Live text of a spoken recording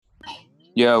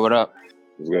Yeah, what up?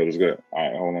 It's good. It's good. All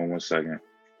right, hold on 1 second.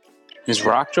 Is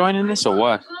Rock joining this or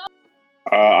what?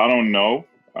 I don't know.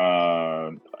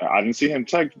 I didn't see him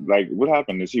text. Like, what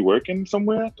happened? Is he working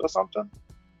somewhere or something?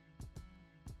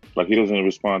 Like, he doesn't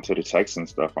respond to the text and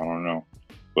stuff. I don't know.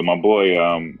 But my boy,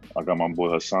 I got my boy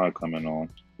Hassan coming on.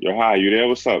 Yo, hi, you there?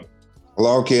 What's up?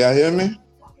 Hello, can y'all hear me?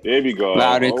 There we go.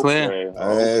 Loud and clear.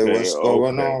 Hey, what's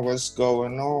going on? What's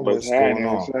going on? What's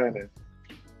happening?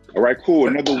 All right, cool.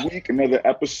 Another week, another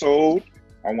episode.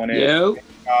 I want to thank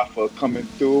y'all for coming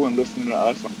through and listening to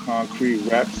us on Concrete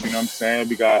Reps. You know what I'm saying?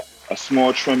 We got a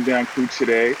small trimmed down crew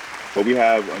today, but we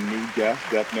have a new guest,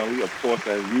 definitely. Of course,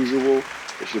 as usual,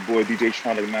 it's your boy DJ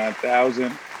Tronic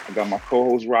 9000. I got my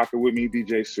co-host rocking with me,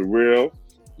 DJ Surreal.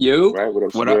 Yo. Right, what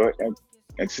up, Surreal?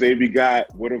 And today we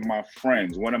got one of my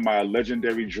friends, one of my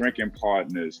legendary drinking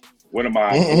partners, one of my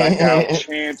blackout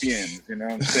champions, you know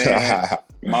what I'm saying?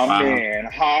 My man,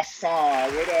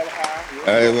 Hassan. What up, Hassan?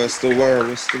 Hey, what's the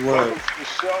word? Welcome to the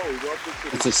show.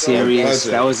 It's a serious,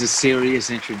 that was a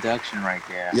serious introduction right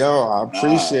there. Yo, I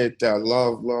appreciate that.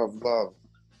 Love.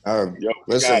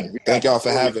 Listen, thank y'all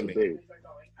for having me.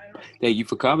 Thank you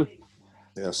for coming.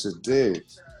 Yes, it did.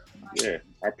 Yeah,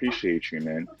 I appreciate you,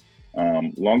 man.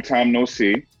 Long time no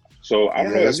see. So I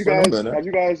don't know, have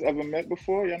you guys ever met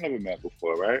before? Y'all never met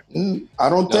before, right? I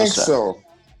don't think so.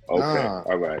 Okay,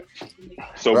 all right.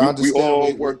 So we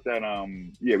all worked at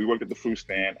we worked at the fruit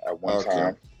stand at one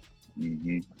time.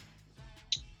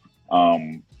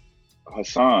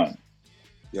 Hassan.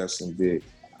 Yes, indeed.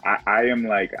 I am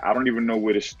like, I don't even know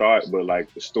where to start, but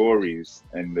like the stories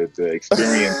and the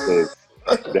experiences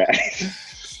that.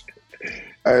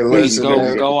 Hey, listen,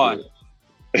 go on.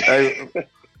 Hey,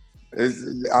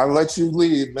 I'll let you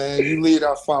lead, man. You lead,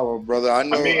 I follow, brother. I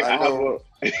know.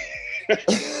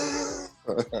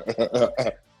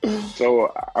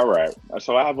 So, all right.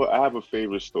 So I have a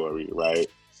favorite story, right?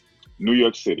 New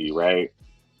York City, right?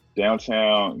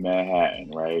 Downtown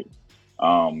Manhattan, right?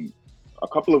 A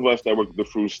couple of us that work at the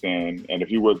fruit stand, and if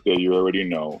you work there, you already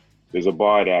know, there's a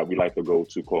bar that we like to go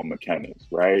to called McKenna's,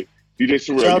 right? DJ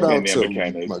Surreal, shout out to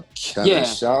McKenna's. Yeah.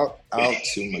 Shout out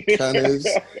to McKenna's.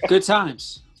 Good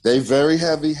times. They very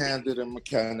heavy-handed in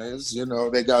McKenna's. You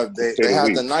know, they had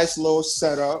the nice little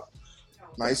setup,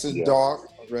 nice and dark,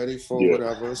 ready for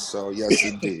whatever. So yes,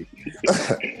 indeed.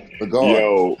 But go on.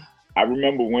 Yo, I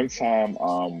remember one time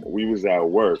we was at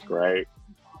work, right,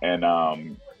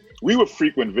 and we were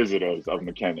frequent visitors of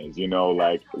McKenna's. You know,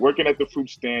 like working at the fruit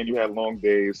stand, you had long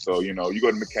days, so you know you go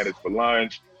to McKenna's for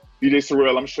lunch. DJ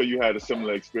Surreal, I'm sure you had a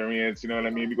similar experience. You know what I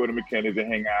mean? You go to McKenna's and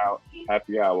hang out,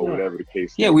 happy hour, whatever the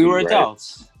case. Yeah, we were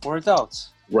adults. We're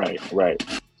adults. Right.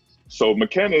 So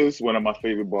McKenna's, one of my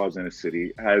favorite bars in the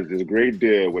city, has this great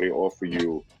deal where they offer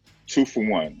you 2 for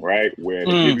 1, right? Where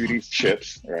they give you these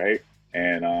chips, right?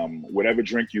 And whatever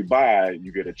drink you buy,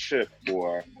 you get a chip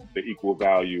for the equal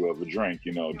value of a drink,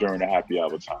 you know, during the happy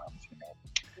hour times, you know,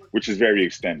 which is very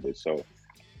extended. So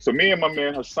me and my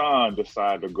man Hassan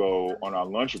decided to go on our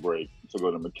lunch break to go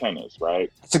to McKenna's,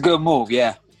 right? It's a good move,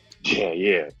 yeah.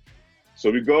 Yeah. So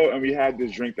we go and we had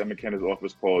this drink that McKenna's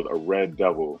offers called a Red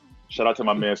Devil. Shout out to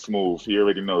my man Smooth. He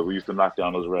already knows. We used to knock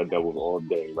down those Red Devils all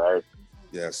day, right?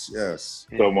 Yes.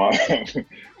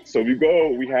 So we go,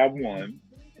 we have one,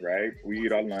 right? We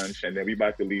eat our lunch and then we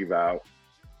about to leave out.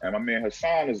 And my man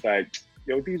Hassan is like,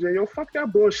 yo, DJ, fuck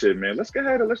that bullshit, man. Let's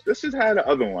just have the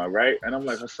other one, right? And I'm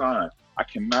like, Hassan, I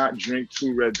cannot drink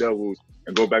 2 Red Devils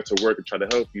and go back to work and try to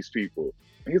help these people.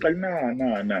 And he's like, nah.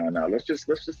 Let's just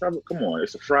have it. Come on,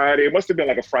 it's a Friday. It must have been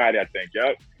like a Friday, I think.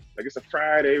 Yep. Like it's a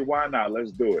Friday. Why not?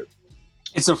 Let's do it.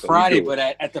 It's a Friday, but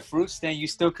at the fruit stand, you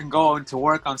still can go into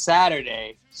work on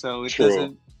Saturday. So it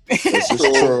doesn't. This is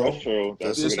true.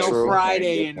 There's no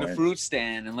Friday in the fruit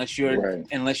stand unless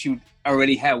you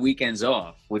already have weekends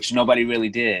off, which nobody really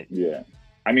did. Yeah.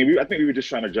 I mean, I think we were just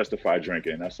trying to justify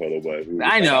drinking. That's all it was.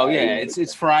 I know,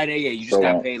 It's Friday. Yeah, you just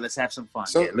got paid. Let's have some fun.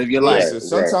 Live your life.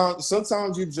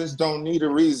 Sometimes you just don't need a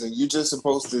reason. You're just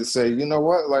supposed to say, you know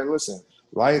what? Like, listen,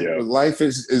 life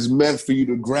is meant for you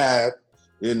to grab,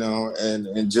 you know,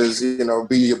 and just, you know,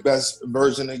 be your best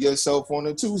version of yourself on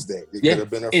a Tuesday. It could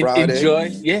have been a Friday.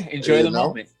 Enjoy the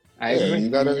moment. I agree. You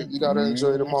gotta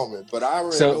enjoy the moment. But I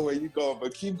already know where you're going.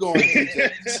 But keep going,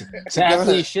 DJ. So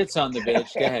after you shits on the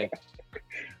bitch, go ahead.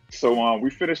 So we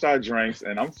finished our drinks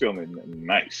and I'm feeling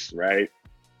nice, right?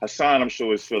 Hassan, I'm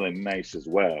sure, is feeling nice as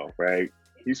well, right?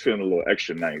 He's feeling a little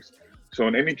extra nice. So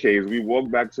in any case, we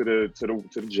walk back to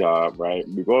the job, right?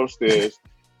 We go upstairs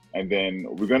and then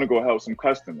we're gonna go help some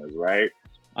customers, right?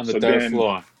 On the third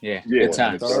floor. Yeah, good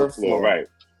time. On the third floor, right.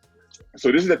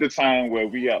 So this is at the time where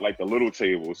we at like the little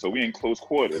table, so we in close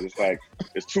quarters. It's like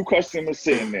there's 2 customers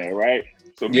sitting there, right?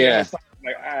 So me and Hassan,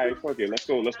 like, all right, fuck it, let's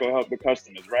go help the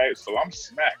customers, right? So I'm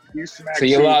smacked. He's smacked. So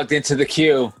you're logged into the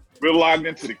queue. We're logged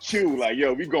into the queue, like,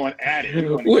 yo, we going at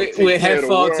it. With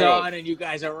headphones on, and you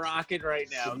guys are rocking right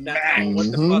now.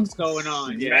 What the fuck's going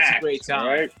on? Yeah, that's a great time.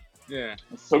 Right? Yeah.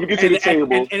 So we get to the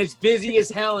table. And it's busy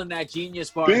as hell in that Genius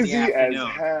Bar. Busy as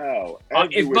hell.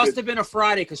 It must have been a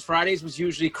Friday, because Fridays was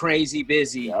usually crazy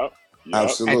busy. Yep.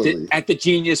 Absolutely. At the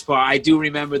Genius Bar. I do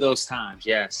remember those times.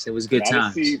 Yes, it was good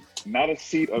times. Not a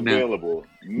seat available.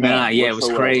 It was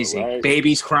crazy. Right?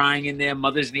 Babies crying in there.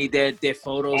 Mothers need their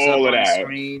photos all up of on that.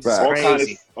 screens.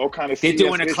 Crazy. All kind of They're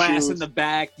doing a class in the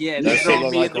back. Yeah, they're throwing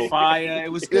me in the fire.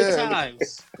 It was good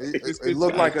times. It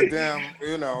looked like a damn,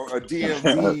 a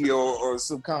DMV or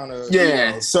some kind of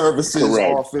services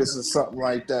office or something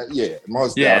like that. Yeah,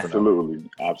 most definitely.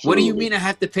 Absolutely. What do you mean I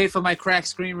have to pay for my cracked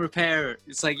screen repair?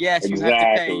 It's like, yes, you have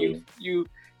to pay.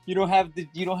 You don't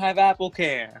have Apple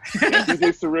Care.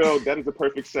 DJ Surreal, that is a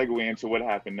perfect segue into what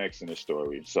happened next in the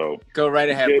story. So go right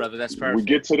ahead, brother. That's perfect. We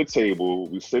get to the table,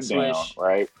 we sit down,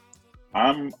 right?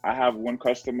 I have one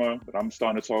customer that I'm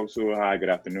starting to talk to. Hi, good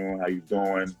afternoon. How you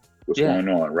doing? What's going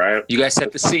on, right? You guys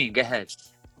set the scene. Go ahead.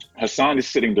 Hassan is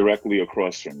sitting directly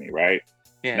across from me, right?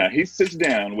 Yeah. Now he sits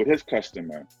down with his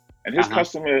customer, and his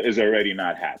customer is already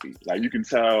not happy. Like, you can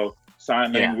tell.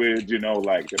 Sign language,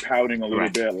 like they're pouting a little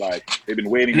bit, like they've been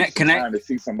waiting time to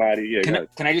see somebody. Yeah.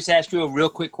 Can I just ask you a real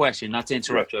quick question? Not to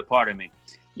interrupt you, pardon me.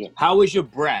 Yeah. How was your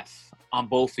breath on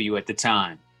both of you at the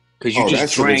time? Because you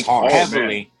just drank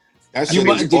heavily. Did you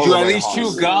at least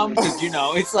chew gum? Because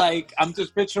it's like I'm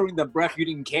just picturing the breath. You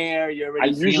didn't care. You're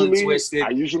already feeling twisted. I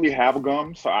usually have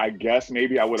gum, so I guess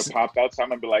maybe I would have popped out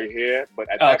something and be like, here.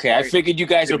 But at that point, I figured you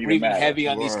guys are breathing heavy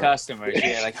on these customers.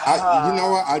 Yeah, like you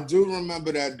know what? I do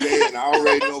remember that day, and I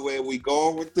already know where we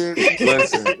going with this.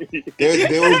 Listen,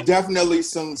 there was definitely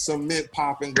some mint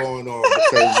popping going on,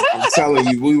 because I'm telling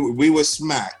you, we were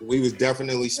smacked. We was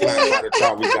definitely smacked by the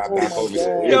time we got back over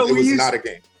there. It was not a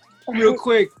game. Real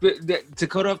quick, to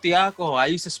cut off the alcohol, I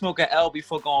used to smoke an L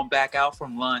before going back out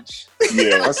from lunch.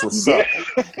 Yeah, that's what's up.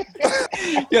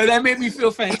 That made me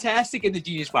feel fantastic in the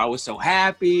Genius Bar. I was so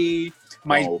happy.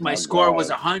 My score was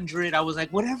 100. I was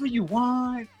like, whatever you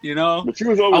want, But you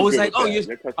was always I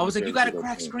was like, you got a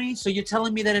cracked screen, so you're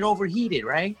telling me that it overheated,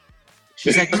 right?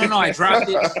 She's like, no, I dropped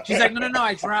it. She's like, no,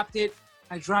 I dropped it.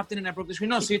 I dropped it and I broke the screen.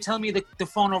 No, so you're telling me the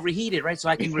phone overheated, right? So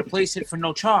I can replace it for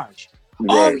no charge. Right.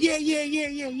 Oh,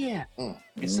 yeah.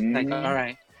 It's like, all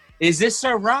right. Is this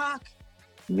Sir Rock?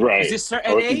 Right. Is this Sir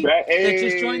Ed that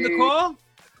just joined the call?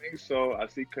 I think so. I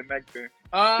see connecting.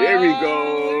 There we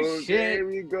go. Shit. There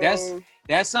we go.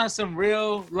 That's on some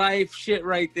real life shit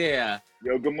right there.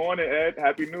 Yo, good morning, Ed.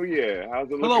 Happy New Year. How's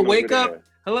it looking? Hello, wake up. There?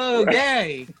 Hello,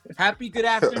 day. Happy good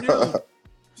afternoon.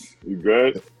 You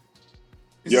good?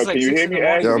 Yo, can you hear me,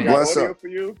 Ed? Yo, bless up. For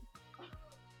you?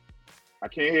 I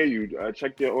can't hear you.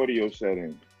 Check your audio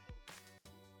setting.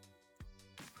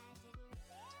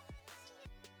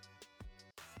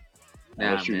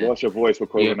 Unless you lost your voice for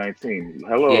COVID-19.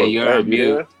 Hello. Yeah, you're on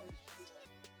mute.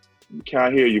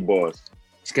 Can't hear you, boss.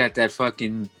 He's got that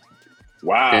fucking...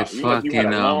 Wow. You had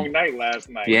a long night last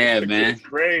night. Yeah, man. It's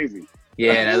crazy.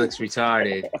 Yeah, that looks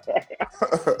retarded.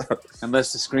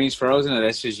 Unless the screen's frozen, or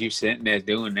that's just you sitting there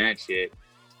doing that shit.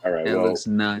 All right, that looks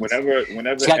nuts. Whenever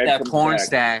he's got that porn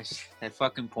stash. That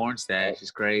fucking porn stash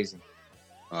is crazy.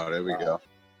 Oh, there we go.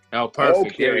 Oh,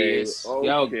 perfect. There he is.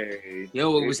 Okay.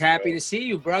 Yo, it was happy to see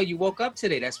you, bro. You woke up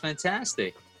today. That's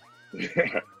fantastic.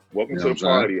 Welcome to the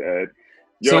party, Ed.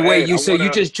 Yo, so wait, Ed,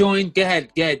 you just joined. Go ahead,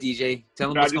 DJ.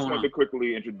 Tell him what's going on. I just wanted to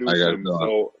quickly introduce him.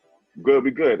 So good, we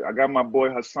good. I got my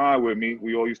boy Hassan with me.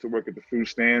 We all used to work at the food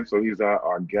stand, so he's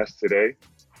our guest today.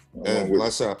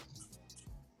 What's up?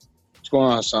 What's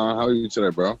going on, Hassan? How are you today,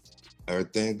 bro?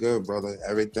 Everything good, brother.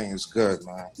 Everything is good,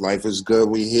 man. Life is good.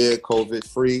 We here, COVID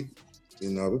free,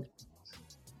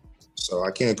 So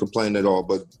I can't complain at all.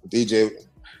 But DJ,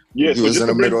 yes, you was in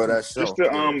the middle of that show. Just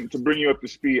to bring you up to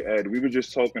speed, Ed, we were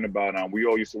just talking about we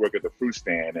all used to work at the fruit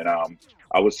stand, and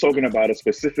I was talking about a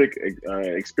specific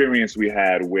experience we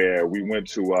had where we went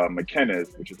to McKenna's,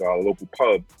 which is our local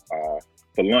pub,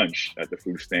 for lunch at the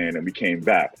fruit stand, and we came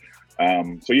back.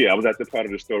 So yeah, I was at the part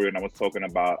of the story, and I was talking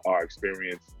about our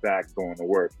experience back going to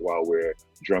work while we're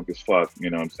drunk as fuck,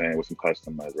 you know what I'm saying, with some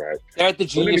customers, right? They're at the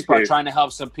Genius Bar trying to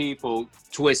help some people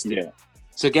twist it. Yeah.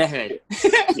 So go ahead.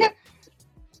 Yeah.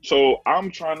 So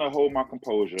I'm trying to hold my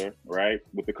composure, right,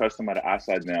 with the customer that I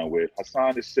sat down with.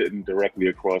 Hassan is sitting directly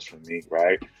across from me,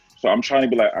 right? So I'm trying to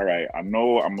be like, all right, I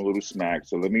know I'm a little smacked,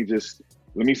 so let me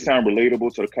sound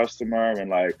relatable to the customer.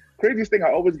 And like, craziest thing,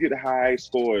 I always get high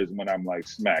scores when I'm like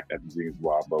smacked at the Genius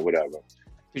Bar, but whatever.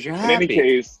 Because you're happy. In any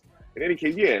case, In any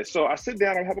case, yeah. So I sit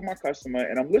down, I'm helping my customer,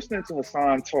 and I'm listening to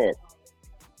Hassan talk.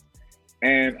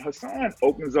 And Hassan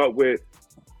opens up with,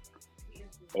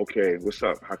 "Okay, what's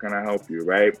up? How can I help you?"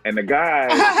 Right? And the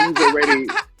guy's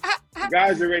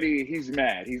already, he's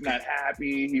mad. He's not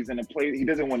happy. He's in a place, he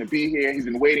doesn't want to be here. He's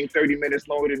been waiting 30 minutes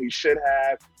longer than he should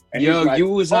have. And yo, like, you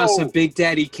was on some Big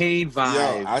Daddy Kane vibe.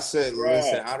 Yo, I said,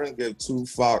 listen, I don't give two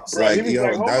fucks. Bro, like,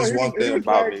 yo, that's one thing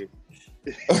about me.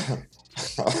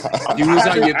 You was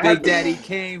on your Big Daddy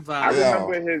Kane vibe. I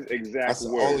remember his exact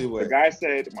words. The guy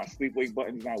said, "My sleep-wake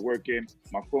button's not working.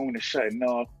 My phone is shutting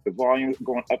off. The volume's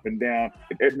going up and down.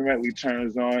 It intermittently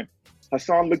turns on."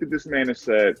 Hassan looked at this man and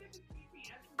said,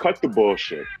 "Cut the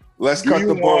bullshit. Let's cut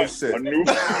the bullshit." A new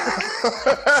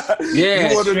yeah,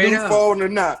 you want a new phone or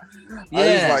not? Yeah. I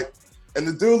was like, and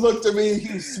the dude looked at me.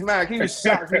 He smacked. He was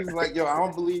shocked. He was like, "Yo, I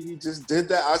don't believe you just did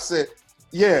that." I said,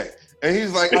 "Yeah." And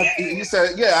he's like, he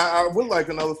said, "Yeah, I would like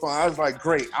another phone." I was like,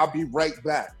 "Great, I'll be right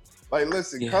back." Like,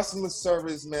 listen, customer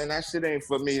service, man, that shit ain't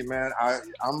for me, man.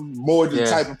 I'm more the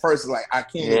type of person, like, I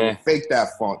can't even fake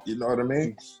that funk. You know what I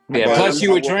mean? Yeah. But plus,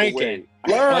 you were drinking.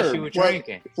 Plus, you were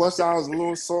drinking. Plus, I was a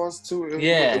little sauce too.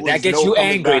 That gets you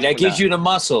angry. That gives you the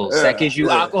muscles. Yeah, that gives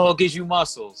you alcohol. Gives you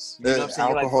muscles. You know what I'm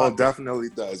saying? Alcohol like, definitely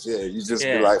does. Yeah, you just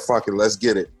be like, "Fuck it, let's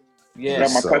get it." Yeah,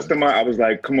 my customer, I was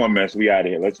like, "Come on, man, we out of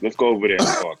here. Let's go over there and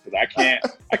talk." Because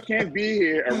I can't be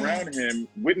here around him,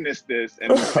 witness this,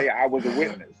 and say I was a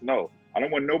witness. No, I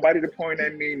don't want nobody to point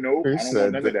at me. Nope, I don't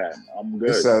want none of that. I'm good.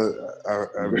 He said,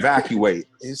 "Evacuate."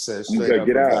 He said, "Straight up,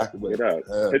 get out, evacuate." get out.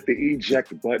 Hit the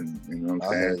eject button. You know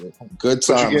what I'm saying? Good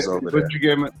times over there. But you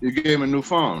gave him a new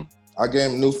phone. I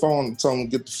gave him a new phone and told him,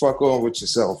 "Get the fuck on with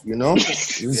yourself," you know?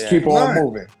 Just keep on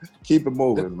moving. Keep it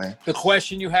moving, man. The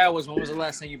question you had was, when was the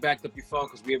last time you backed up your phone?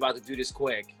 Because we're about to do this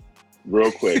quick.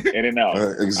 Real quick, in and out.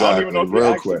 Exactly,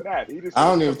 real quick. I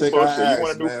don't even think I asked, you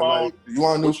want a new man. phone? Like, you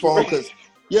want a new phone? Because,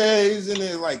 he's in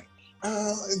there like,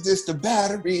 just the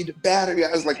battery.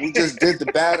 I was like, we just did the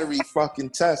battery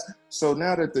fucking test. So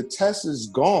now that the test is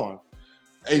gone,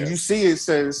 and you see it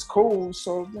says it's cool,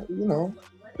 so, you know,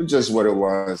 it's just what it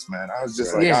was, man. I was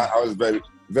just like, I was very,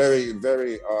 very,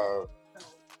 very,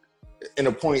 in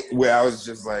a point where I was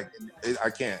just like, I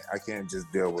can't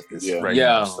just deal with this right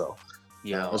now. So,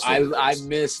 I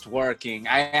missed working.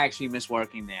 I actually missed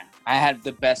working there. I had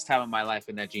the best time of my life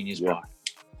in that Genius bar.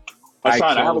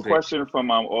 Hassan, I have a question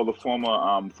from all the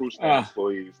former fruit stand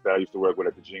employees that I used to work with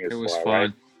at the Genius bar. It was fun.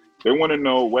 Right? They want to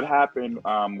know what happened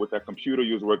with that computer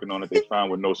you was working on that they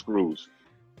found with no screws.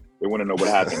 They want to know what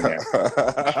happened there.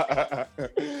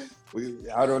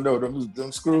 I don't know.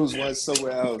 Them screws went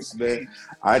somewhere else, man.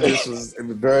 I just was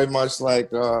very much like,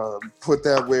 put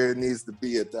that where it needs to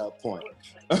be at that point.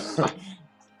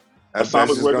 Hassan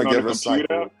was working on the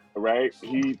computer, right?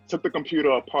 He took the computer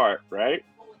apart, right?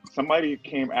 Somebody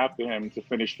came after him to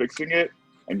finish fixing it,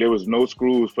 and there was no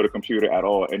screws for the computer at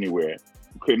all anywhere.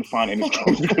 Couldn't find any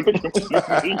screws for the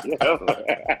computer.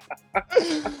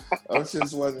 I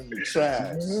just wasn't the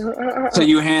trash. So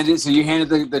you handed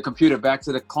the computer back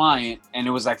to the client, and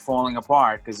it was like falling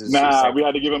apart because like, we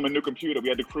had to give him a new computer. We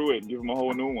had to crew it and give him a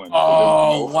whole new one.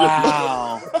 Oh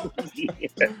wow,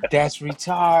 that's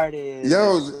retarded.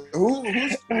 Yo,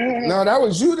 who's? No, that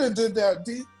was you that did that,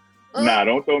 D. Nah,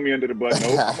 don't throw me under the bus.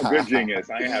 No, I'm a good genius.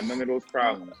 I ain't have none of those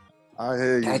problems. I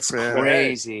hear you. That's man.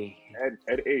 crazy.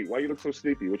 Ed 8, why you look so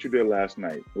sleepy? What you did last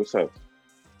night? What's up?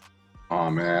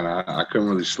 Oh man, I couldn't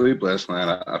really sleep last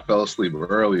night. I fell asleep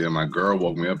early, and my girl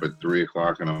woke me up at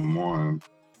 3:00 in the morning.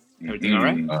 Everything all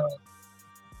right?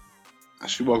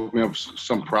 She woke me up with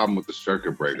some problem with the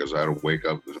circuit breakers. I had to wake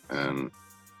up and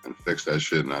fix that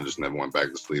shit, and I just never went back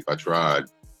to sleep. I tried.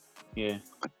 Yeah.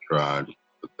 I tried.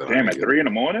 Damn, at 3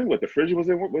 a.m? What, the fridge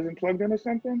wasn't plugged in or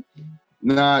something?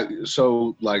 Nah,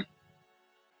 so like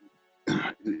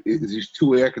these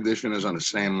two air conditioners on the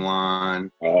same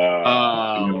line.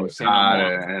 It's hot,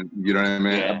 and you know what I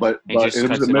mean. Yeah. But it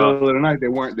was the middle of the night. They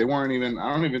weren't even.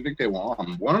 I don't even think they were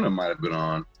on. One of them might have been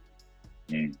on.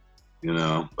 You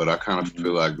know, but I kind of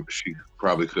feel like she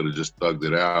probably could have just thugged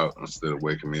it out instead of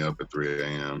waking me up at 3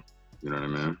 a.m. You know what I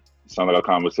mean? Sounded like a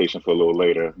conversation for a little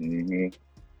later. Mm-hmm.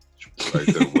 I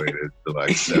could have waited till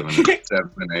like 7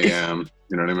 a.m.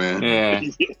 You know what I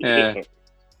mean? Yeah.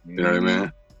 You know what I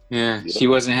mean? Yeah. She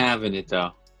wasn't having it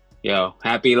though. Yo,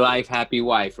 happy life, happy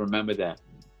wife. Remember that.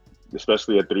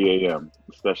 Especially at 3 a.m.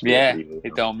 Especially at 3 a.m.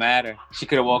 It don't matter. She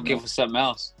could have walked in for something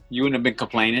else. You wouldn't have been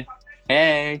complaining.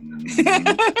 Hey.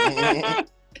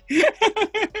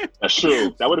 That's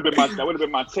true. That would have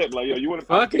been my tip. Like, yo, you want to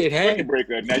fuck it, hey. Circuit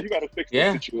breaker. Now you got to fix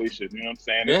the situation. You know what I'm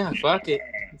saying? Yeah, fuck it.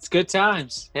 It's good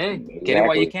times. Hey, get it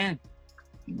while you can.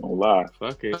 No lie.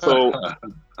 Fuck it. So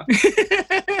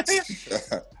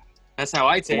That's how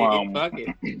I take it. Fuck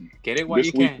it. Get it while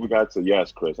you can. This week we got to,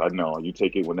 yes, Chris, I know. You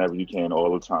take it whenever you can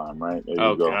all the time, right? There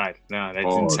you go. God. No, that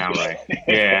didn't sound right.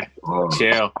 Yeah.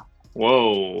 Chill.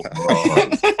 Whoa.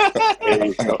 There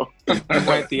you go. You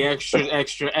went the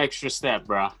extra step,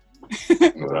 bro.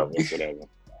 Whatever.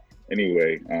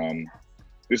 Anyway,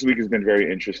 this week has been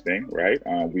very interesting, right?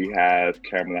 We have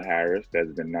Kamala Harris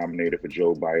that's been nominated for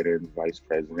Joe Biden's vice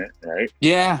president, right?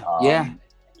 Yeah.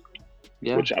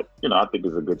 Which I think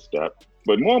is a good step.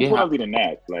 But more importantly than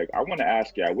that, like, I want to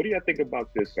ask y'all, what do y'all think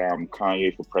about this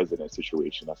Kanye for president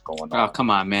situation that's going on? Oh, come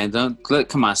on, man!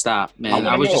 Come on, stop, man!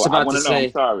 I was just about to say.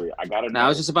 I'm sorry, I gotta know. I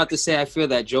was just about to say. I feel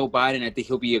that Joe Biden. I think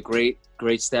he'll be a great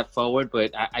step forward,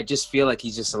 but I just feel like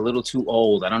he's just a little too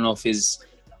old. I don't know if he's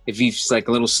like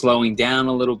a little slowing down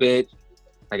a little bit,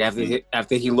 like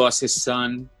after he lost his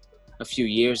son a few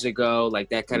years ago, like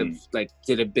that kind of like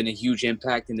did have been a huge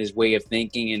impact in his way of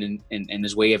thinking and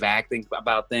his way of acting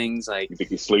about things. Like, you think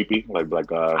he's sleepy? I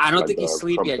don't think he's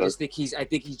sleepy. I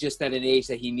think he's just at an age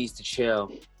that he needs to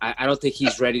chill. I don't think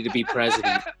he's ready to be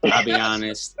president. I'll be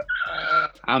honest.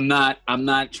 I'm not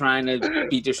trying to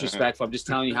be disrespectful. I'm just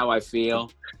telling you how I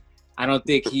feel. I don't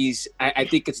think I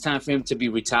think it's time for him to be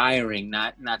retiring,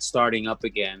 not starting up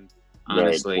again.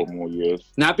 Honestly, right, 4 more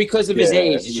years. Not because of his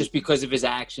age, it's just because of his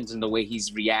actions and the way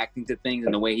he's reacting to things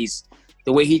and the way he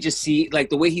just like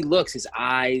the way he looks, his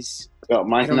eyes.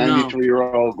 My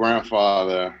 93-year-old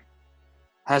grandfather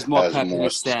has more pep in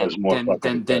his step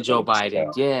than Joe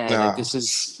Biden. Yeah, like this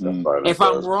is. If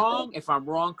I'm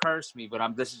wrong, curse me.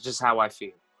 But this is just how I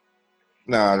feel.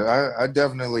 No, I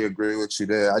definitely agree with you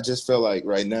there. I just feel like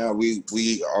right now we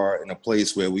are in a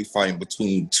place where we fight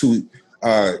between two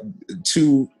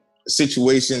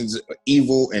situations,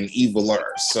 evil and eviler.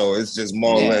 So it's just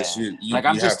more or less you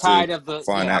I'm just tired of the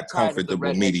find that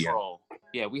comfortable medium.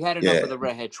 Yeah, we had enough of the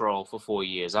redhead troll for 4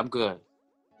 years. I'm good.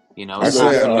 You know,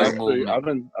 I've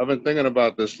been thinking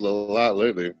about this a lot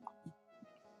lately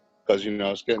because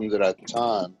it's getting to that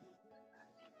time.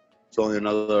 It's only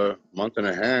another month and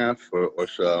a half or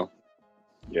so.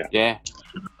 Yeah.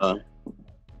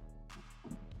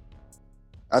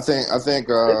 I think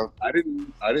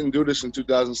I didn't do this in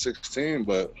 2016,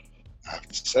 but I have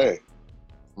to say,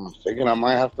 I'm thinking I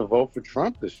might have to vote for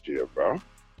Trump this year, bro.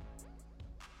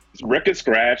 Record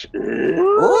scratch. Let's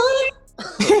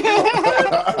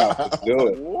do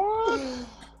it. What?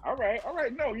 All right.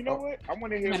 No, you know what? I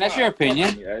want to hear. Man, that's your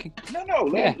opinion. No.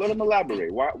 Let him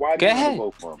elaborate. Why do you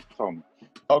vote for him? Tell me.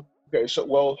 Okay,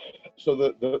 so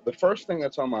the first thing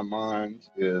that's on my mind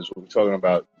is we're talking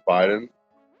about Biden.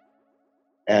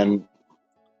 And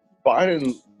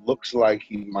Biden looks like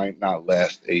he might not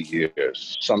last 8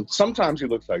 years. Sometimes he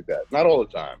looks like that. Not all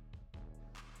the time.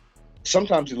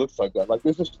 Sometimes he looks like that. Like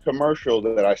there's this commercial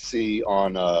that I see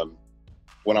on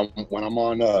when I'm on when I'm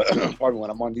on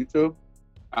YouTube.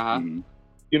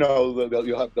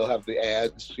 They'll have the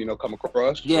ads come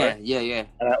across. Yeah.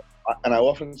 And I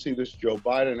often see this Joe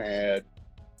Biden ad,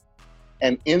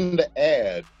 and in the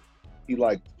ad he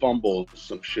like fumbles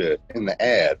some shit in the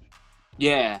ad.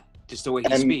 Yeah, just the way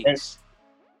he speaks.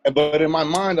 But in my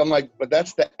mind, I'm like, but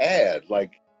that's the ad.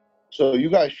 Like, so you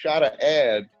guys shot an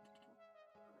ad,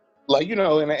 like, and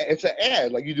it's an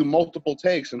ad. Like, you do multiple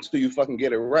takes until you fucking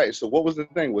get it right. So what was the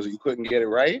thing? Was it you couldn't get it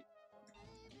right?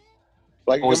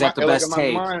 Like, or was that the best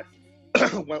take?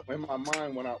 In my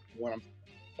mind, when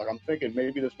I'm thinking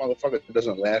maybe this motherfucker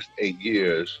doesn't last 8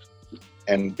 years,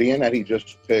 and being that he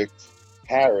just picked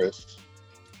Harris.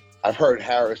 I've heard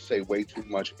Harris say way too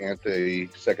much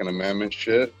anti-Second Amendment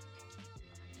shit,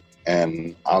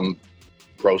 and I'm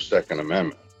pro-Second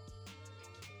Amendment.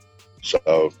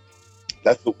 So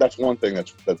that's one thing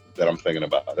that I'm thinking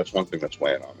about. That's one thing that's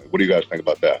weighing on me. What do you guys think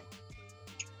about that?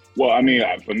 Well, I mean,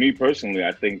 for me personally,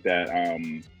 I think that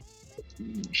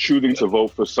choosing to vote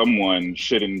for someone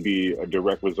shouldn't be a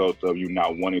direct result of you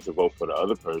not wanting to vote for the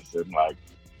other person. Like,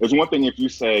 there's one thing if you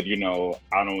said,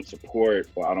 I don't support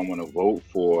or I don't want to vote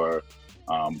for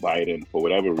Biden for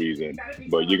whatever reason,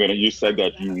 but you said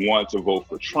that you want to vote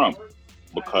for Trump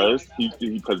because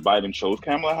Biden chose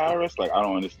Kamala Harris. Like, I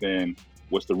don't understand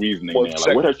what's the reasoning there.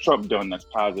 Like, what has Trump done that's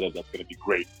positive that's going to be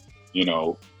great,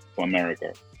 for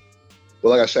America? Well,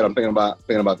 like I said, I'm thinking about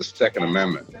the Second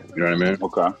Amendment. You know what I mean?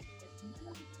 Okay.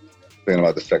 Thinking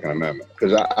about the Second Amendment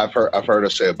because I've heard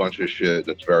us say a bunch of shit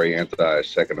that's very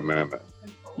anti-Second Amendment.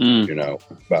 Let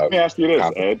me ask you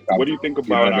this, Ed. What do you think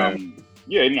about? I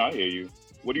hear you.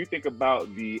 What do you think about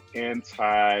the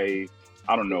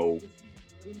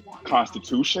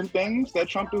Constitution things that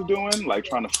Trump is doing? Like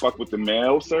trying to fuck with the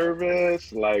mail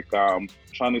service, like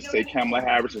trying to say Kamala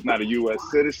Harris is not a U.S.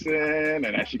 citizen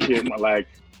and that she can't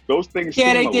those things.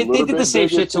 Yeah, they did the same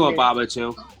shit to Obama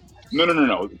too.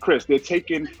 No, Chris. They're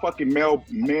taking fucking mail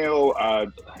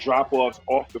drop-offs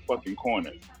off the fucking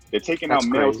corners. They're taking out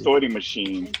mail sorting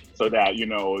machines so that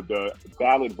the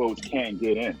ballot votes can't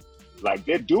get in. Like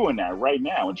they're doing that right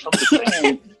now, and Trump is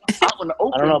saying, "Out in the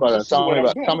open." I don't know about that.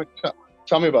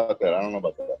 Tell me about that. I don't know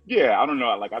about that. Yeah, I don't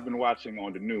know. Like I've been watching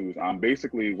on the news.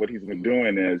 Basically, what he's been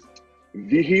doing is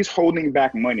he's holding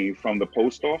back money from the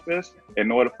post office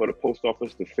in order for the post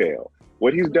office to fail.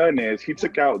 What he's done is he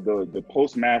took out the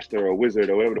postmaster or wizard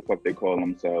or whatever the fuck they call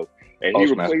themselves, and he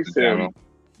replaced him.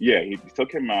 Yeah, he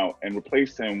took him out and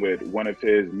replaced him with one of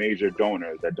his major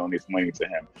donors that donates money to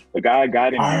him. The guy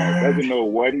got in there, doesn't know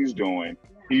what he's doing.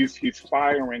 He's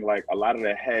firing like a lot of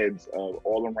the heads of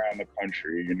all around the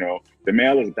country. The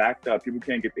mail is backed up. People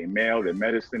can't get their mail, their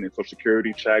medicine, and Social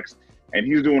Security checks. And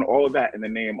he's doing all of that in the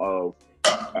name of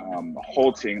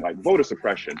halting like voter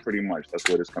suppression, pretty much. That's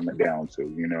what it's coming down to,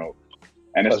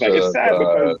 And it's it's sad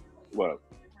because what?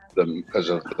 Because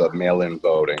of the mail-in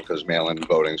voting, because mail-in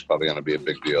voting is probably going to be a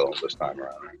big deal this time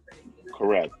around.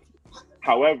 Correct.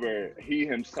 However, he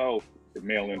himself is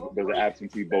mail-in, does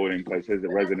absentee voting because his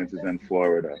residence is in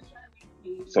Florida.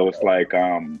 So it's like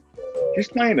he's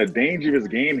playing a dangerous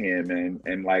game here, man.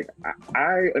 And like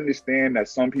I understand that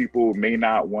some people may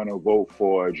not want to vote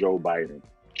for Joe Biden.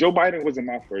 Joe Biden wasn't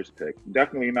my first pick.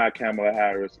 Definitely not Kamala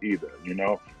Harris either,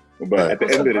 But at the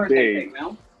end of the day,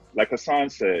 like Hassan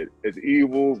said, it's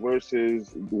evil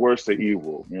versus worse of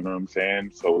evil. You know what I'm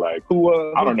saying? So like,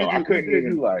 I don't know. I couldn't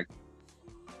even like.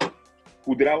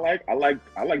 Who did I like? I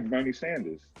like Bernie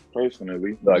Sanders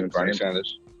personally. Like Bernie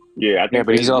Sanders. Yeah, I think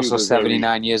but he's also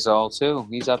 79 years old too.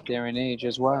 He's up there in age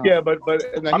as well. Yeah, but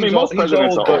I mean, most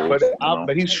presidents are old,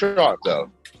 but he's sharp though.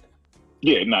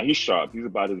 Yeah, he's sharp. He's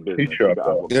about his business. He's sharp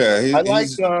though. Yeah,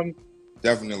 he's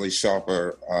definitely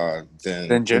sharper than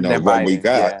Biden, what we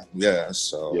got. Yeah.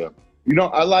 So yeah.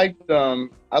 I liked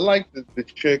the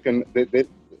chick, and they, for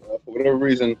whatever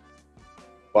reason.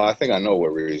 Well, I think I know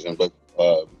what reason, but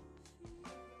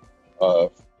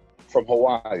from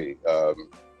Hawaii,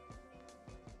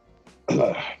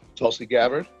 Tulsi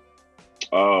Gabbard.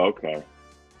 Oh, okay.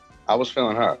 I was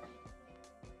feeling her.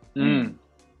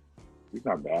 He's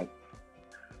not bad.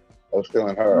 I was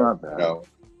feeling her,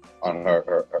 on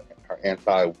her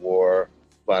anti-war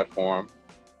platform.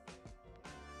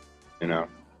 I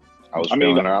was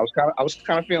feeling her. I was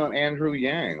kind of feeling Andrew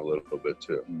Yang a little bit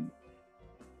too.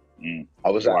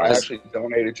 I actually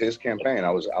donated to his campaign. I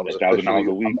was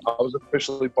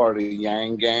officially part of the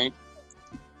Yang gang.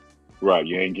 Right,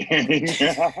 Yang gang.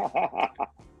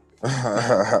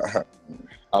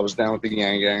 I was down with the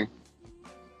Yang gang.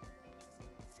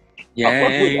 Yeah. I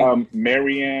fuck with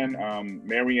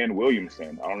Marianne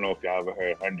Williamson. I don't know if y'all ever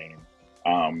heard her name.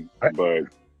 But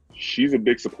she's a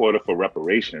big supporter for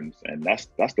reparations, and that's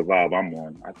the vibe I'm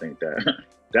on. I think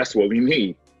that's what we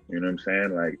need. You know what I'm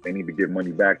saying? Like they need to give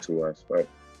money back to us, but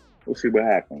we'll see what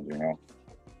happens.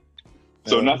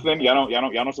 So nothing. Y'all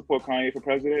don't support Kanye for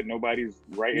president. Nobody's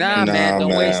writing. Nah, man.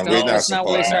 Don't waste. Let's not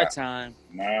waste our time.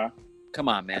 Nah. Come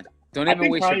on, man. Don't even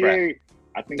waste your breath.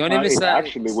 I think Kanye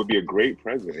actually would be a great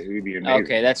president. He would be amazing.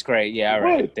 Okay, that's great. Yeah, all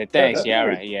right. Thanks. Yeah, all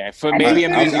right. Yeah, for maybe a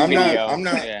music video. I'm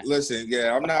not. Yeah. Listen,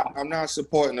 yeah, I'm not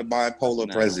supporting a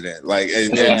bipolar president. Like,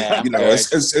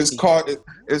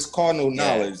 it's cardinal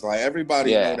knowledge. Like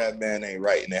everybody know that man ain't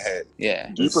right in the head. Yeah.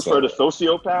 Do you prefer the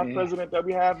sociopath president that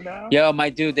we have now? Yo, my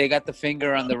dude, they got the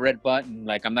finger on the red button.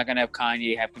 Like, I'm not gonna have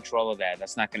Kanye have control of that.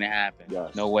 That's not gonna happen.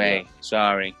 Yes. No way. Yes.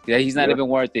 Sorry. Yeah, he's not even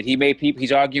worth it.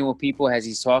 He's arguing with people as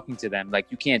he's talking to them. Like,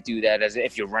 you can't do that as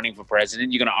if you're running for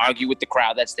president. You're gonna argue with the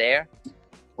crowd that's there.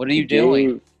 What are you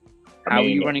doing? How are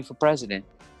you running for president?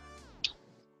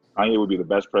 Kanye would be the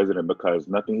best president because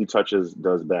nothing he touches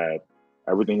does bad.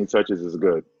 Everything he touches is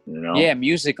good. Yeah,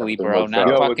 musically, bro, not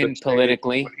fucking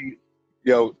politically.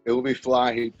 It would be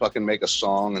fly. He'd fucking make a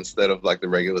song instead of like the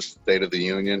regular State of the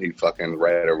Union. He'd fucking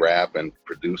write a rap and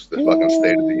produce the fucking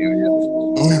State of the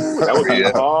Union. That would be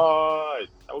hard.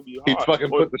 That would be hard. He'd fucking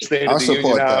put the State of the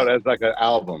Union out as like an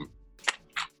album.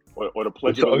 Or the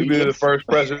Pledge of Allegiance. He'd be the first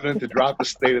president to drop the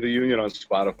State of the Union on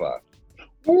Spotify.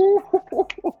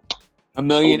 A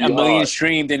million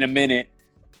streamed in a minute.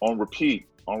 On repeat.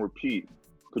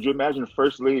 Could you imagine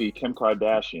First Lady Kim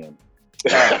Kardashian?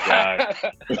 Oh, God.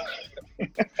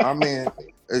 I mean,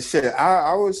 shit.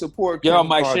 I would support. Yo, Kim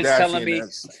my Kardashian. shit's telling me.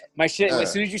 As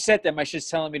soon as you said that, my shit's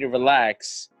telling me to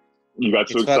relax. You got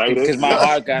too excited because my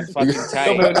heart got fucking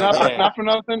tight. No, but not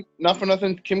for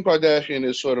nothing. Kim Kardashian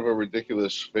is sort of a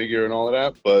ridiculous figure and all of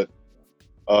that, but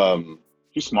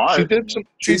she's smart.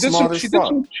 She did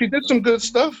some good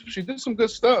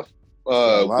stuff.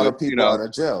 A lot of people out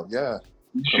of jail. Yeah.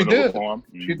 She did.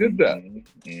 She did that.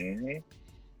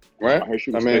 Mm-hmm. Right? I heard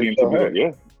she was studying to do that.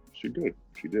 Yeah, she did.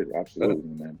 She did. Absolutely,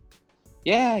 man.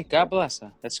 Yeah, God bless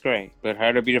her. That's great. But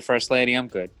her to be the first lady, I'm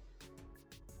good.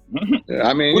 Yeah,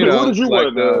 I mean, who did you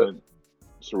want,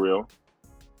 Surreal?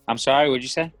 I'm sorry, what'd you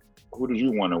say? Who did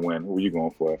you want to win? Who were you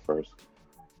going for at first?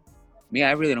 Me,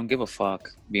 I really don't give a fuck.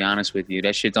 To be honest with you,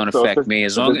 that shit don't affect me.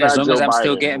 As long as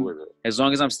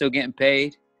I'm still getting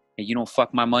paid, and you don't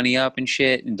fuck my money up and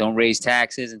shit, and don't raise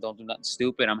taxes and don't do nothing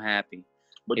stupid, I'm happy.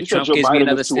 But if Trump gives me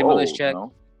another stimulus check,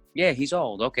 yeah, he's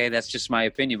old. Okay, that's just my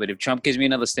opinion. But if Trump gives me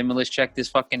another stimulus check this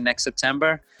fucking next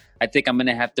September, I think I'm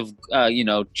gonna have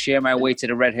to, share my way to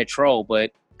the redhead troll.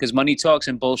 But because money talks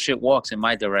and bullshit walks in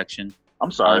my direction.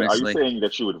 I'm sorry. Honestly. Are you saying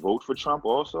that you would vote for Trump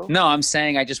also? No, I'm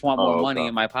saying I just want more money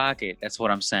in my pocket. That's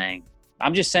what I'm saying.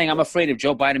 I'm just saying I'm afraid if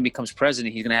Joe Biden becomes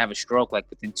president, he's going to have a stroke like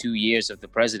within 2 years of the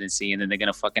presidency, and then they're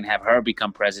going to fucking have her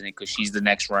become president because she's the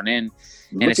next run-in,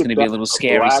 and it's going to be a little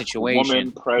scary situation.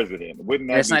 Woman president. Wouldn't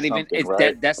that that's be not even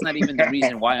right? That's not even the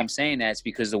reason why I'm saying that. It's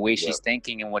because the way she's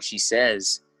thinking and what she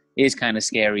says is kind of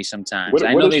scary sometimes.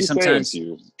 I know they sometimes.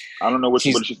 I don't know what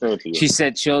she's saying to you. She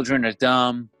said children are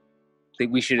dumb.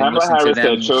 We should Kamala listen Harris to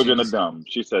them. said children are dumb.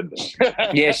 She said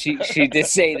that. Yeah, she did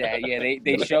say that. Yeah,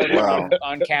 they showed her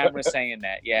on camera saying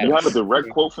that. Yeah. You have a direct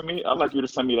quote for me? I'd like you to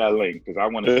send me that link because I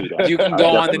want to see that. You can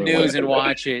go on the news and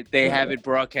watch it. They have it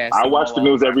broadcast. I watch the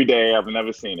news every day. I've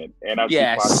never seen it. And I've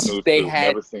seen Fox News they too. had,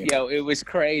 never seen it. It was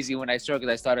crazy when I saw it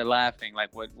because I started laughing, like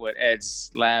what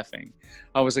Ed's laughing.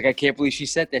 I was like, I can't believe she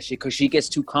said that shit because she gets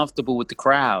too comfortable with the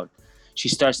crowd. She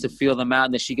starts to feel them out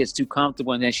and then she gets too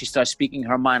comfortable and then she starts speaking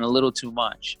her mind a little too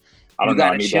much. You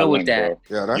gotta chill with that.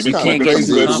 Yeah, that's kind of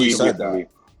crazy that she said that.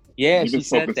 Yeah, she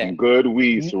said that. Some good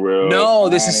weed, Surreal. No,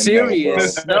 this is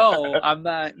serious. No, I'm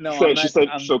not. No, she said.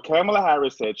 So Kamala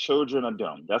Harris said, "Children are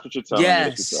dumb." That's what you're telling me.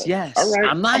 Yes. All right.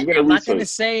 I'm not going to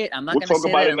say it. I'm not going to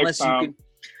say that unless you can.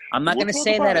 I'm not going to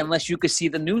say that unless you could see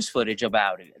the news footage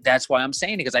about it. That's why I'm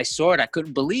saying it because I saw it. I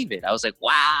couldn't believe it. I was like,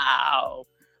 wow.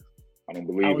 I don't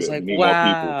believe it. I was like,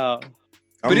 wow.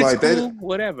 But it's cool.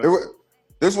 Whatever.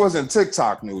 This wasn't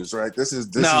TikTok news, right? This is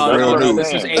real news.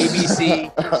 This was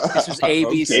ABC. This was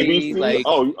ABC. ABC? Like,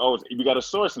 oh, you got a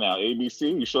source now.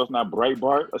 ABC. You sure it's not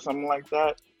Breitbart or something like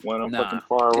that? One of them fucking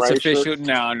far right. It's official.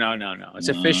 No. It's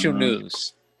official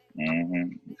news.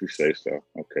 Mm-hmm. If you say so,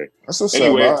 okay. That's what's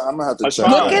anyway, up. I'm gonna have to check.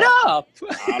 Look it up.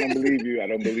 I don't believe you. I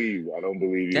don't believe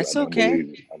you. That's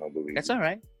okay. I don't believe you. That's all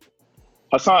right.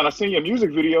 Hassan, I seen your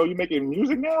music video. You making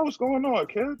music now? What's going on,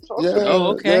 kid?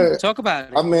 Okay. Yeah. Talk about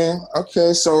it. I mean,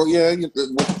 okay, so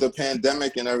with the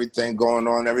pandemic and everything going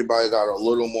on, everybody got a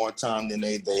little more time than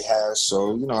they had.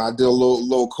 So, I did a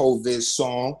little COVID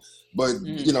song, but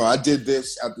I did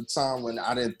this at the time when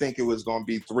I didn't think it was going to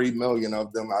be 3 million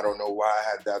of them. I don't know why I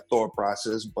had that thought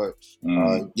process, but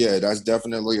that's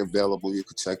definitely available. You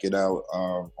can check it out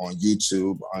on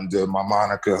YouTube under my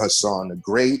moniker Hassan the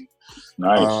Great.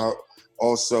 Nice.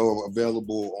 Also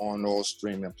available on all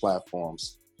streaming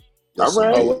platforms. All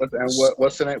right.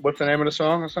 What's the name of the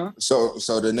song, Hassan?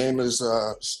 So the name is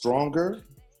Stronger.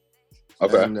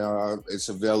 Okay. And it's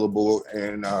available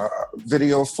in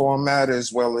video format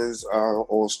as well as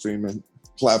all streaming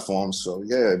platforms. So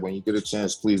when you get a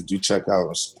chance, please do check out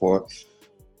and support.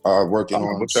 Working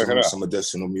on some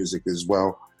additional music as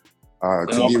well.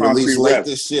 To be released late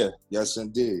this year. Yes,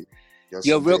 indeed.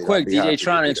 Yo, real quick, DJ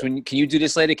Tronics, can you do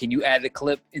this later? Can you add the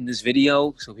clip in this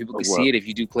video so people can see it if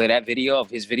you do play that video of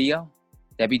his video?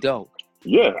 That'd be dope.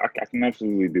 Yeah, I can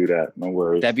absolutely do that. No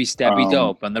worries. That'd be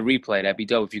dope on the replay. That'd be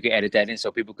dope if you could edit that in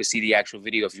so people could see the actual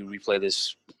video if you replay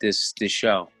this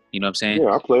show. You know what I'm saying? Yeah,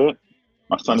 I'll play it.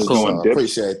 My son is doing dips.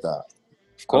 Appreciate that.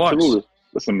 Of course. Absolutely.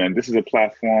 Listen, man, this is a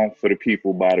platform for the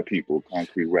people, by the people,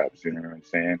 Concrete Reps, you know what I'm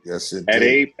saying? Yes, it At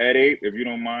 8, if you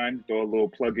don't mind, throw a little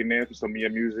plug in there for some of your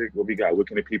music. What we got? Where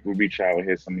can the people reach out and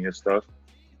hear some of your stuff?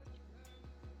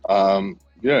 You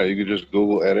could just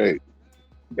Google At 8.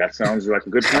 That sounds like a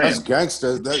good plan. That's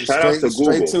gangster. That's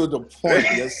straight to the point.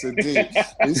 Yes, indeed.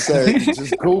 He said,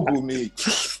 just Google me.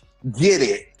 Get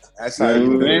it. That's how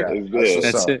you do it.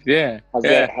 That's it. Yeah.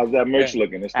 How's that merch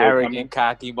looking? It's still arrogant,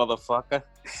 coming? cocky motherfucker.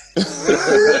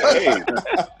 Hey,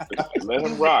 let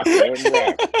him rock. Let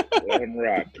him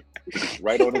rock.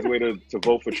 Right on his way to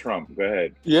vote for Trump. Go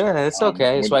ahead. Yeah, it's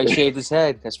okay. That's why he shaved his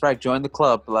head. That's right. Join the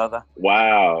club, brother.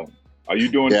 Wow. Are you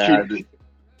doing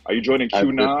Are you joining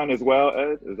QAnon as well,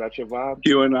 Ed? Is that your vibe?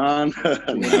 QAnon?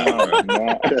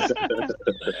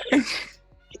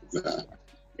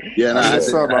 Yeah, I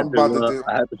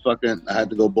had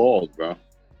to go bald, bro.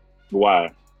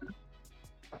 Why?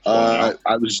 It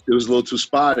was a little too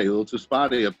spotty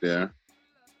up there,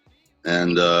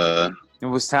 and it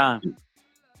was time.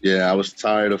 Yeah, I was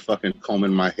tired of fucking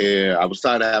combing my hair. I was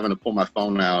tired of having to pull my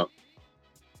phone out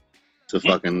to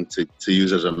fucking to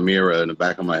use as a mirror in the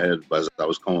back of my head as I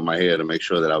was combing my hair to make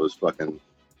sure that I was fucking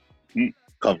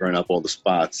covering up all the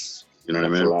spots. You know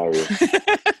what I mean?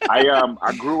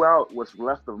 I grew out what's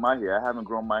left of my hair. I haven't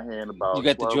grown my hair in about. You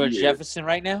got the George years. Jefferson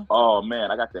right now? Oh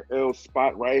man, I got the ill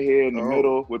spot right here in the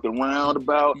middle with the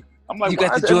roundabout. I'm like, you why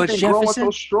got is the George everything growing Jefferson?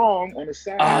 so strong on the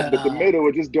side, but the middle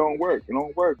it just don't work. It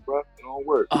don't work, bro. It don't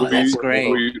work. Oh, that's great.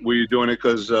 Were you doing it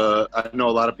because I know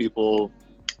a lot of people?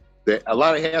 A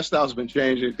lot of hairstyles have been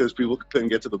changing because people couldn't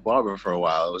get to the barber for a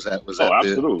while. Was that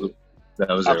absolutely. That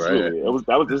was absolutely. It, right?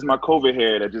 That was just my COVID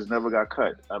hair that just never got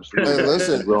cut. Absolutely. Hey,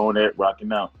 listen, growing it,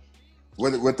 rocking out.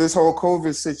 With this whole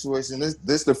COVID situation,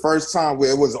 this the first time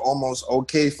where it was almost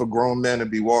okay for grown men to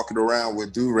be walking around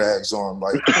with do-rags on,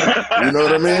 like, you know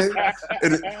what I mean?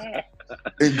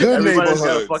 In good Everybody's neighborhoods,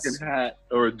 got a fucking hat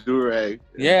or a do-rag.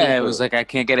 Yeah, it was like I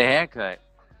can't get a haircut.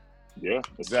 Yeah,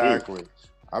 exactly.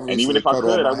 And even if I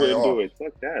could, I wouldn't do it.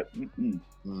 Fuck that.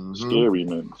 Scary,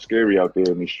 man. Scary out there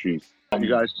in the streets. You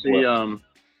guys see,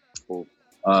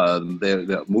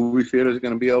 the movie theater is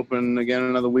going to be open again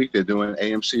another week. They're doing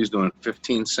AMC is doing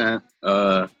 15-cent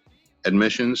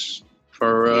admissions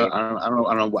for I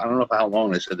don't know for how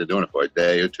long they said they're doing it for, a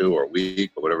day or two or a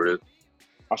week or whatever it is.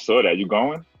 I saw that. You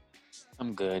going?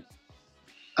 I'm good.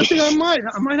 I think I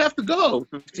might have to go.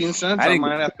 15 cents. I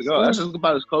might have to go. That's just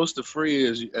about as close to free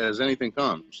as anything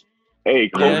comes.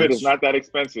 Hey, COVID is not that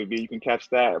expensive. You can catch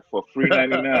that for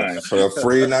 $3.99. For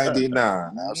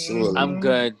 $3.99, absolutely. I'm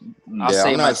good.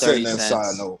 I'm not sitting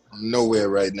inside nowhere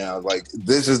right now. Like,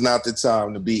 this is not the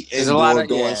time to be indoor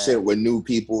doing shit with new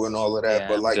people and all of that. Yeah,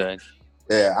 but like,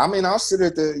 I mean, I'll sit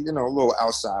at the little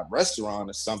outside restaurant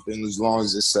or something as long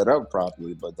as it's set up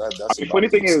properly. But that's the funny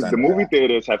thing is, the movie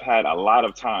theaters have had a lot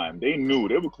of time. They knew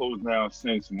they were closed down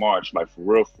since March, like for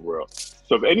real.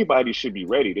 So if anybody should be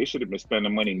ready, they should have been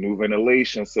spending money, new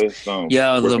ventilation system.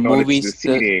 Movie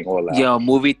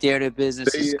theater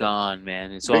business is gone,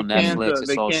 man. It's all Netflix.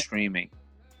 It's all streaming.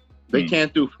 They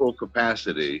can't do full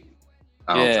capacity.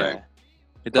 I don't think.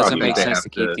 It doesn't make sense to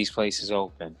keep these places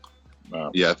open.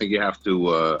 Yeah, I think you have to.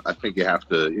 You have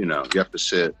to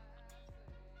sit.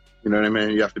 You know what I mean?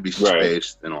 You have to be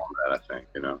spaced and all that. I think.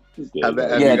 Have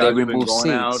you guys been going seats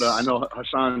out? I know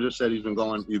Hassan just said he's been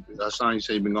going. Hassan, you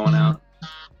said you've been going out.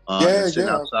 Sitting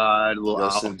outside, a little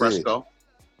al fresco.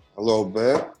 A little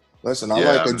bit. Listen, I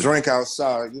like a drink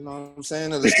outside. You know what I'm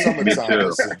saying? In the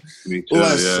summertime. Me too.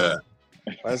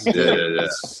 Let's do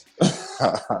it.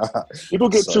 People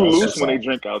get too loose when they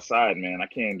drink outside, man. I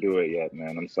can't do it yet,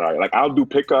 man. I'm sorry. Like, I'll do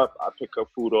pickup. I pick up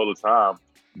food all the time,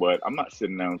 but I'm not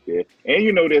sitting out there.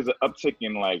 And there's an uptick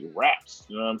in like rats.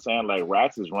 You know what I'm saying? Like,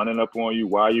 rats is running up on you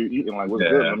while you eating. Like, what's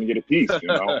good? Let me get a piece.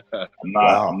 I'm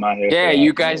not here. Yeah,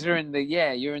 you guys are in the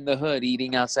you're in the hood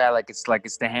eating outside like it's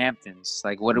the Hamptons.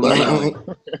 Like, what are we doing?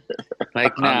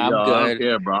 Like, nah, I'm good. I don't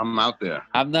care, bro. I'm out there.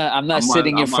 I'm not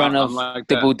sitting in front of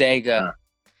the bodega.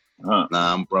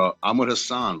 Nah, bro. I'm with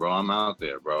Hassan, bro. I'm out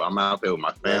there, bro. I'm out there with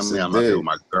my family. I'm out there with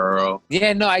my girl.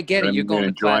 Yeah, no, I get it. You're going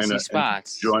to classy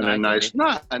spots. Enjoying a nice.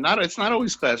 It's not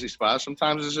always classy spots.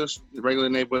 Sometimes it's just regular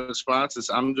neighborhood spots.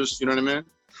 I'm just, you know what I mean?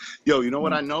 Yo, you know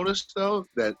what I noticed though?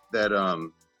 That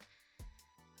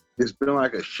it's been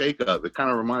like a shakeup. It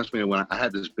kind of reminds me of when I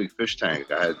had this big fish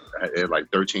tank. I had like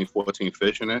 13, 14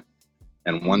 fish in it.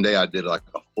 And one day I did like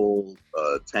a full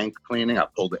tank cleaning. I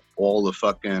pulled all the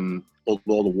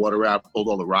water out, pulled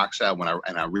all the rocks out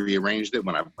and I rearranged it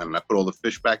when I put all the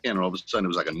fish back in, and all of a sudden it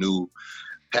was like a new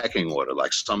pecking order.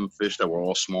 Like, some fish that were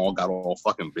all small got all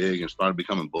fucking big and started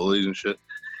becoming bullies and shit.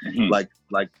 Mm-hmm. Like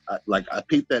I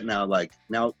peeped that now. Like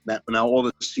now all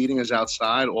the seating is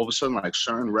outside. All of a sudden, like,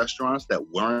 certain restaurants that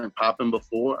weren't popping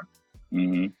before,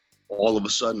 all of a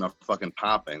sudden are fucking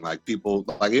popping. Like, people,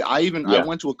 like, I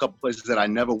went to a couple places that I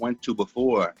never went to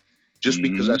before, just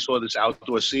because I saw this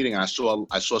outdoor seating. I saw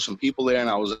some people there,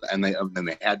 and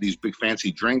they had these big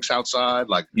fancy drinks outside.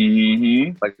 Like,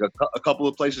 like a couple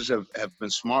of places have been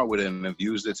smart with it and have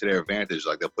used it to their advantage.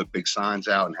 Like, they'll put big signs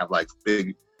out and have like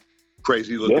big,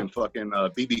 crazy looking fucking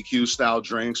BBQ style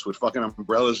drinks with fucking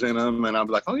umbrellas in them, and I'm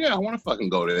like, oh yeah, I want to fucking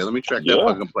go there. Let me check that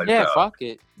fucking place out. Yeah, fuck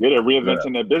it. Yeah, they're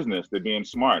reinventing their business. They're being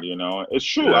smart, It's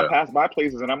true. Yeah. I pass by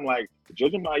places and I'm like,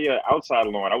 judging by your outside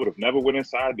alone, I would have never went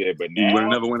inside there, but now you would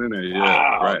have never went in there. Yeah,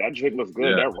 wow, that drink looks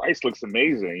good. Yeah. That rice looks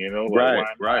amazing.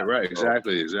 Right.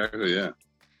 Exactly. Yeah.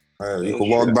 You can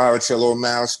walk by with your little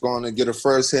mask on and get a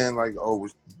first hand, like, oh,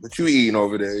 what you eating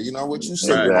over there? What you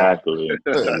saying? Exactly.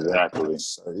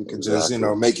 So you can just,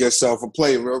 make yourself a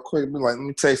plate real quick. Be like, let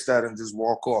me taste that and just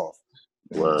walk off.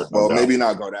 Word. Well, maybe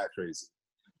not go that crazy.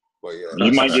 But yeah,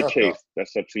 you might get chased.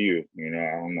 That's up to you. You know,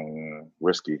 I don't know.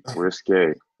 Risky. Hey,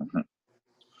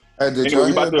 anyway,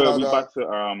 we about to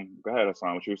go ahead,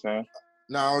 Hassan. What you were saying?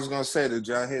 No, I was gonna say, did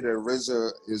y'all hear that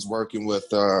RZA is working with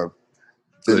the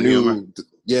Good Humor?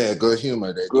 Good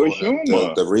Humor. They Good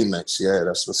Humor. The remix. Yeah,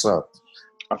 that's what's up.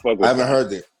 I haven't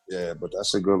heard it. Yeah, but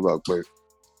that's a good look. But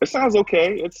it sounds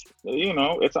okay. It's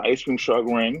it's an Ice Cream Truck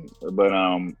ring, but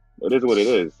it is what it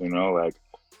is. You know, like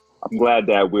I'm glad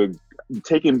that we're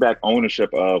taking back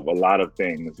ownership of a lot of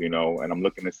things. You know, and I'm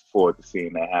looking forward to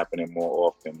seeing that happening more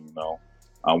often. You know,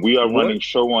 we are running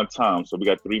show on time, so we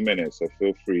got 3 minutes. So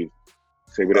feel free.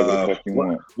 Say whatever the fuck you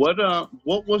want. What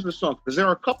was the song? Because there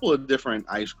are a couple of different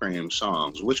Ice Cream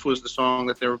songs. Which was the song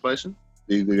that they were replacing?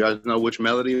 Do you guys know which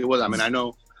melody it was? I mean, I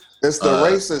know it's the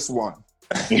racist one.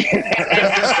 I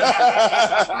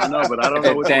know, but I don't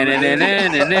know which one. Is it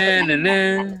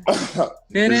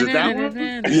that one?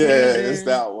 Yeah, it's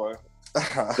that one.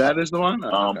 That is the one.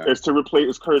 Okay. It's to replace.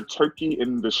 It's called Turkey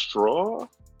in the Straw.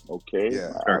 Okay.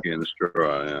 Yeah, Turkey in the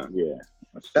Straw. Yeah. Yeah.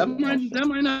 That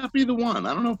might not be the one.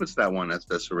 I don't know if it's that one that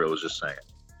Surreal was just saying.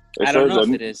 I don't know if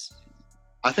it is.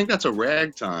 I think that's a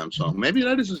ragtime song. Maybe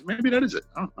that is it.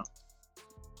 I don't know.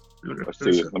 Let's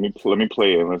see. Let me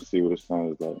play it and let's see what it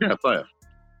sounds like. Yeah, play it.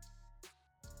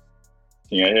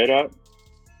 Can you hear that?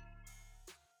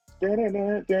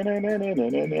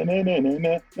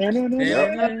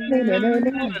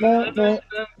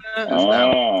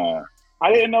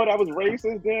 I didn't know that was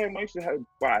racist. Damn, I should have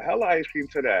buy hella ice cream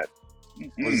to that.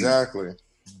 Exactly.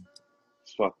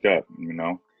 It's fucked up, you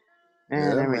know.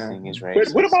 And everything is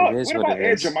racist. But what about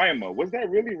Aunt Jemima? Was that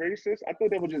really racist? I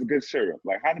thought that was just good syrup.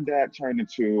 Like, how did that turn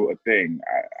into a thing?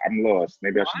 I'm lost.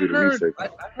 Maybe I should do the research. I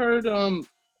heard.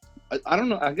 I don't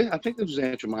know. I think this was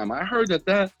Aunt Jemima. I heard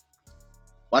that.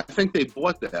 Well, I think they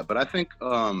bought that, but I think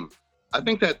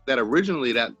that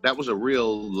originally that was a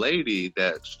real lady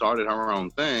that started her own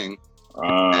thing.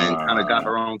 And kind of got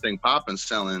her own thing popping,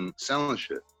 selling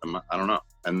shit. I don't know.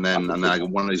 And then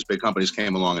one of these big companies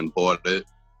came along and bought it.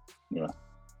 Yeah.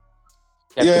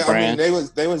 I mean, they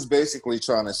was basically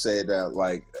trying to say that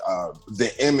like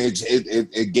the image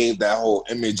it gave that whole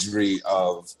imagery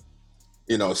of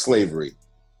slavery.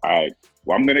 All right.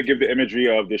 Well, I'm gonna give the imagery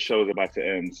of the show's about to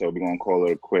end, so we're gonna call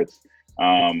it quits.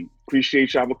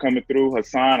 Appreciate y'all for coming through,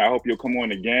 Hassan. I hope you'll come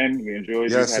on again. We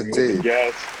enjoyed having you as a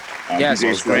guest. Yes, it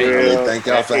was great. Thank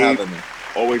y'all for having me.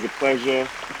 Always a pleasure.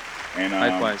 And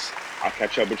likewise. I'll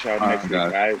catch up with y'all next week. All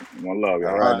right. One love,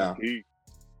 y'all. All right now. Peace.